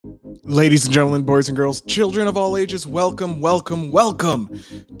Ladies and gentlemen, boys and girls, children of all ages, welcome, welcome, welcome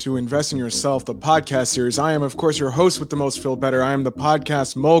to Invest in Yourself, the podcast series. I am, of course, your host with the most feel better. I am the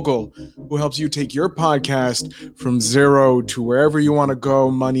podcast mogul who helps you take your podcast from zero to wherever you want to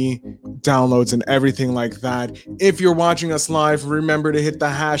go, money, downloads, and everything like that. If you're watching us live, remember to hit the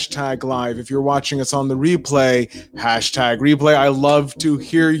hashtag live. If you're watching us on the replay, hashtag replay. I love to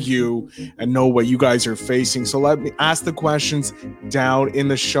hear you and know what you guys are facing. So let me ask the questions down in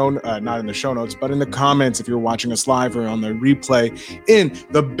the show, not in the show notes, but in the comments if you're watching us live or on the replay in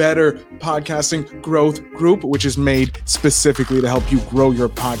the Better Podcasting Growth Group, which is made specifically to help you grow your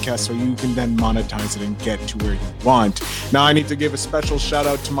podcast so you can then monetize it and get to where you want. Now, I need to give a special shout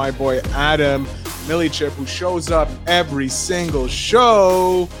out to my boy Adam Millichip, who shows up every single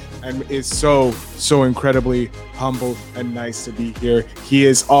show and is so incredibly humble and nice to be here. He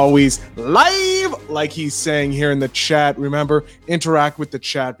is always live, like he's saying here in the chat. Remember, interact with the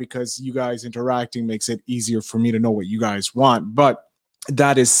chat because you guys interacting makes it easier for me to know what you guys want. But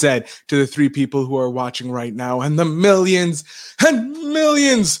that is said, to the three people who are watching right now and the millions and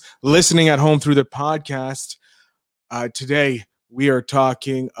millions listening at home through the podcast, today we are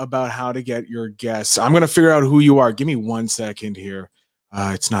talking about how to get your guests. I'm going to figure out who you are. Give me 1 second here.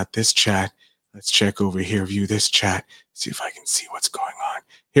 It's not this chat. Let's check over here, view this chat, see if I can see what's going on.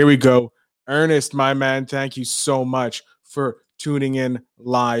 Here we go. Ernest, my man, thank you so much for tuning in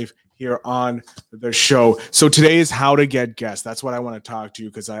live here on the show. So today is how to get guests. That's what I want to talk to you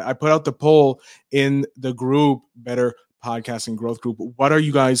because I put out the poll in the group, Better Podcasting Growth Group. What are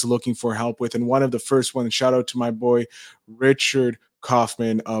you guys looking for help with? And one of the first ones, shout out to my boy, Richard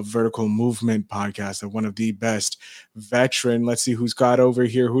Kaufman of Vertical Movement Podcast, one of the best veteran. Let's see who's got over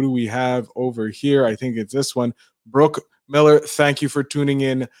here. Who do we have over here? I think it's this one. Brooke Miller, thank you for tuning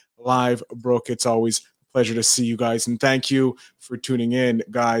in live. Brooke, it's always a pleasure to see you guys. And thank you for tuning in,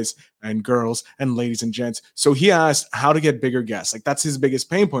 guys and girls and ladies and gents. So he asked how to get bigger guests. Like, that's his biggest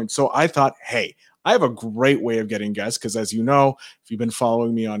pain point. So I thought, hey, I have a great way of getting guests because, as you know, if you've been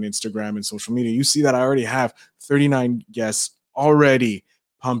following me on Instagram and social media, you see that I already have 39 guests already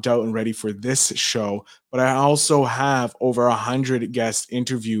pumped out and ready for this show. But I also have over 100 guests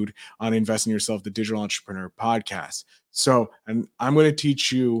interviewed on Invest in Yourself, the Digital Entrepreneur Podcast. So, and I'm going to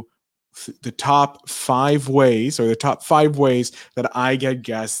teach you the top 5 ways that I get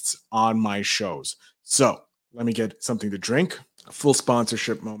guests on my shows. So let me get something to drink. Full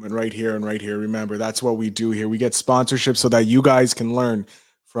sponsorship moment right here and right here. Remember, that's what we do here. We get sponsorship so that you guys can learn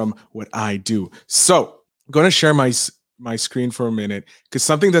from what I do. So I'm going to share my screen for a minute because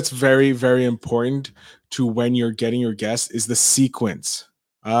something that's very, very important to when you're getting your guests is the sequence.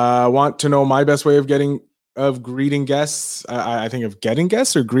 Want to know my best way of greeting guests? I think of getting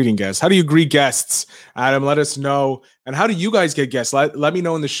guests or greeting guests. How do you greet guests? Adam, let us know. And how do you guys get guests? Let me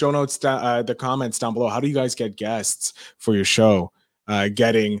know in the show notes, the comments down below. How do you guys get guests for your show? I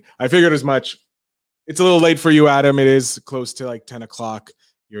figured as much. It's a little late for you, Adam. It is close to like 10 o'clock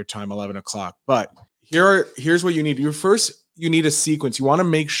your time, 11 o'clock. But here's what you need. You need a sequence. You want to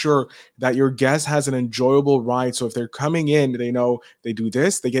make sure that your guest has an enjoyable ride. So if they're coming in, they know they do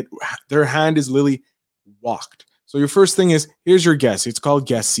this, their hand is literally walked. So your first thing is, here's your guest. It's called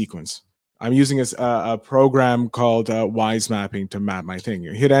guest sequence. I'm using a program called Wise Mapping to map my thing.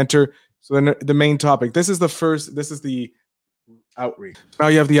 You hit enter. So then the main topic, this is the outreach. Now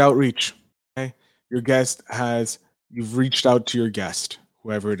you have the outreach. Okay. You've reached out to your guest,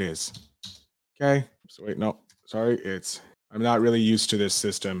 whoever it is. Okay. So wait, no, sorry. I'm not really used to this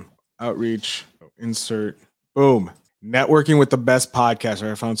system. Outreach, insert, boom. Networking with the best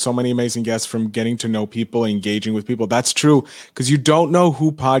podcaster. I found so many amazing guests from getting to know people, engaging with people. That's true because you don't know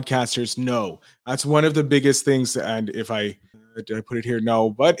who podcasters know. That's one of the biggest things. And if did I put it here? No,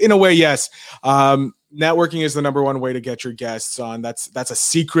 but in a way, yes. Networking is the number one way to get your guests on. That's a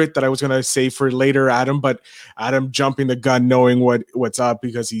secret that I was going to say for later, Adam, but Adam jumping the gun, knowing what's up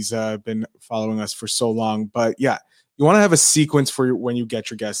because he's been following us for so long. But yeah, you want to have a sequence for when you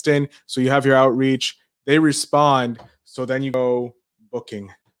get your guest in. So you have your outreach, they respond. So then you go booking.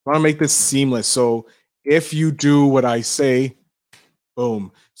 You want to make this seamless. So if you do what I say,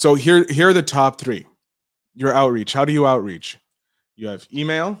 boom. So here are the top 3. Your outreach. How do you outreach? You have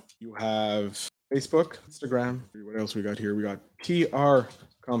email, you have Facebook, Instagram. What else we got here? We got PR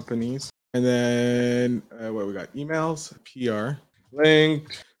companies. And then what we got? Emails, PR,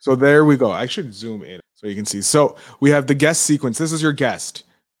 link. So there we go. I should zoom in so you can see. So we have the guest sequence. This is your guest.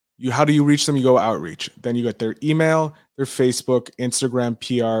 How do you reach them? You go outreach. Then you got their email, their Facebook, Instagram,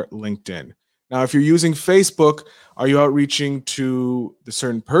 PR, LinkedIn. Now, if you're using Facebook, are you outreaching to the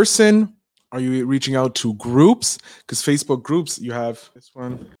certain person? Are you reaching out to groups? Because Facebook groups, you have this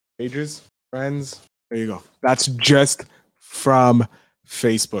one. pages, friends. There you go. That's just from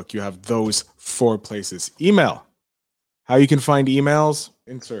Facebook. You have those 4 places. Email. How you can find emails,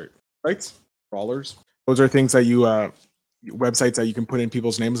 insert, right? Crawlers. Those are things that you websites that you can put in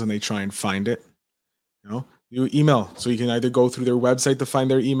people's names and they try and find it. You email. So you can either go through their website to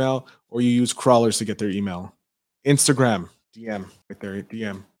find their email or you use crawlers to get their email. Instagram, DM, right there,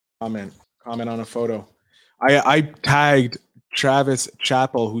 DM, comment on a photo. I tagged Travis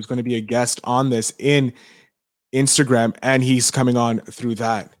Chappell, who's going to be a guest on this, in Instagram, and he's coming on through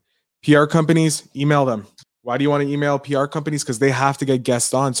that. PR companies, email them. Why do you want to email PR companies? Because they have to get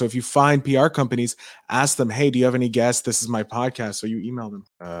guests on. So if you find PR companies, ask them, hey, do you have any guests? This is my podcast. So you email them.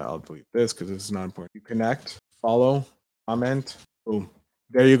 I'll delete this because this is not important. You connect, follow, comment, boom.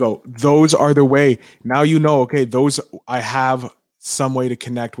 There you go. Those are the way. Now you know, okay, those I have some way to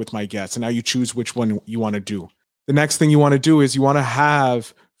connect with my guests. And now you choose which one you want to do. The next thing you want to do is you want to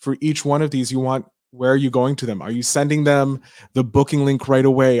have, for each one of these, where are you going to them? Are you sending them the booking link right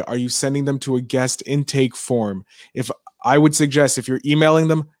away? Are you sending them to a guest intake form? If I would suggest, if you're emailing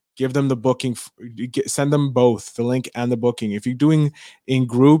them, give them the booking, send them both, the link and the booking. If you're doing in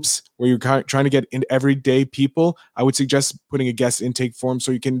groups where you're trying to get in everyday people, I would suggest putting a guest intake form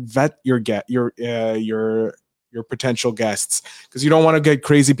so you can vet your potential guests, because you don't want to get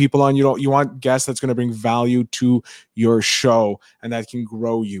crazy people on. You want guests that's going to bring value to your show and that can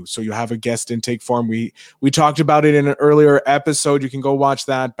grow you. So you have a guest intake form. We talked about it in an earlier episode. You can go watch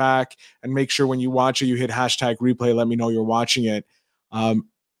that back and make sure when you watch it, you hit #replay. Let me know you're watching it.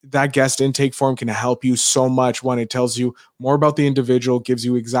 That guest intake form can help you so much when it tells you more about the individual, gives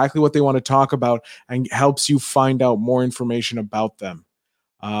you exactly what they want to talk about, and helps you find out more information about them.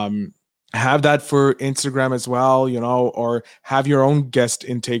 Have that for Instagram as well, or have your own guest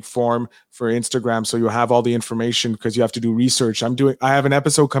intake form for Instagram so you have all the information, because you have to do research. I have an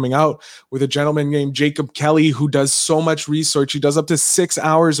episode coming out with a gentleman named Jacob Kelly who does so much research. He does up to 6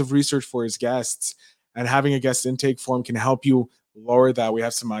 hours of research for his guests, and having a guest intake form can help you lower that. We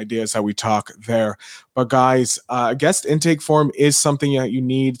have some ideas how we talk there. But guys, a guest intake form is something that you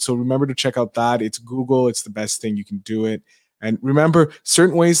need. So remember to check out that. It's Google. It's the best thing. You can do it. And remember,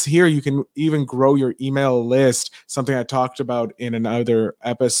 certain ways here, you can even grow your email list, something I talked about in another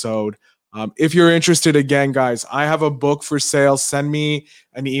episode. If you're interested, again, guys, I have a book for sale. Send me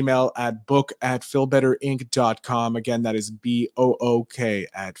an email at book@feelbetterinc.com. Again, that is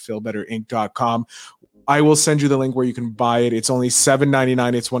BOOK@feelbetterinc.com. I will send you the link where you can buy it. It's only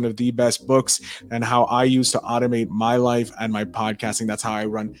 $7.99. It's one of the best books, and how I use to automate my life and my podcasting. That's how I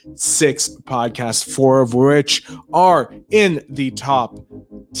run 6 podcasts, 4 of which are in the top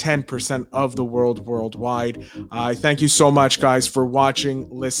 10% of the world worldwide. I thank you so much, guys, for watching,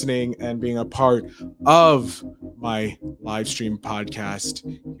 listening, and being a part of my live stream podcast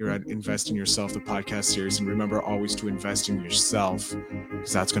here at Invest in Yourself, the podcast series. And remember always to invest in yourself,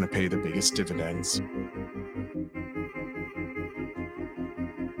 because that's going to pay the biggest dividends.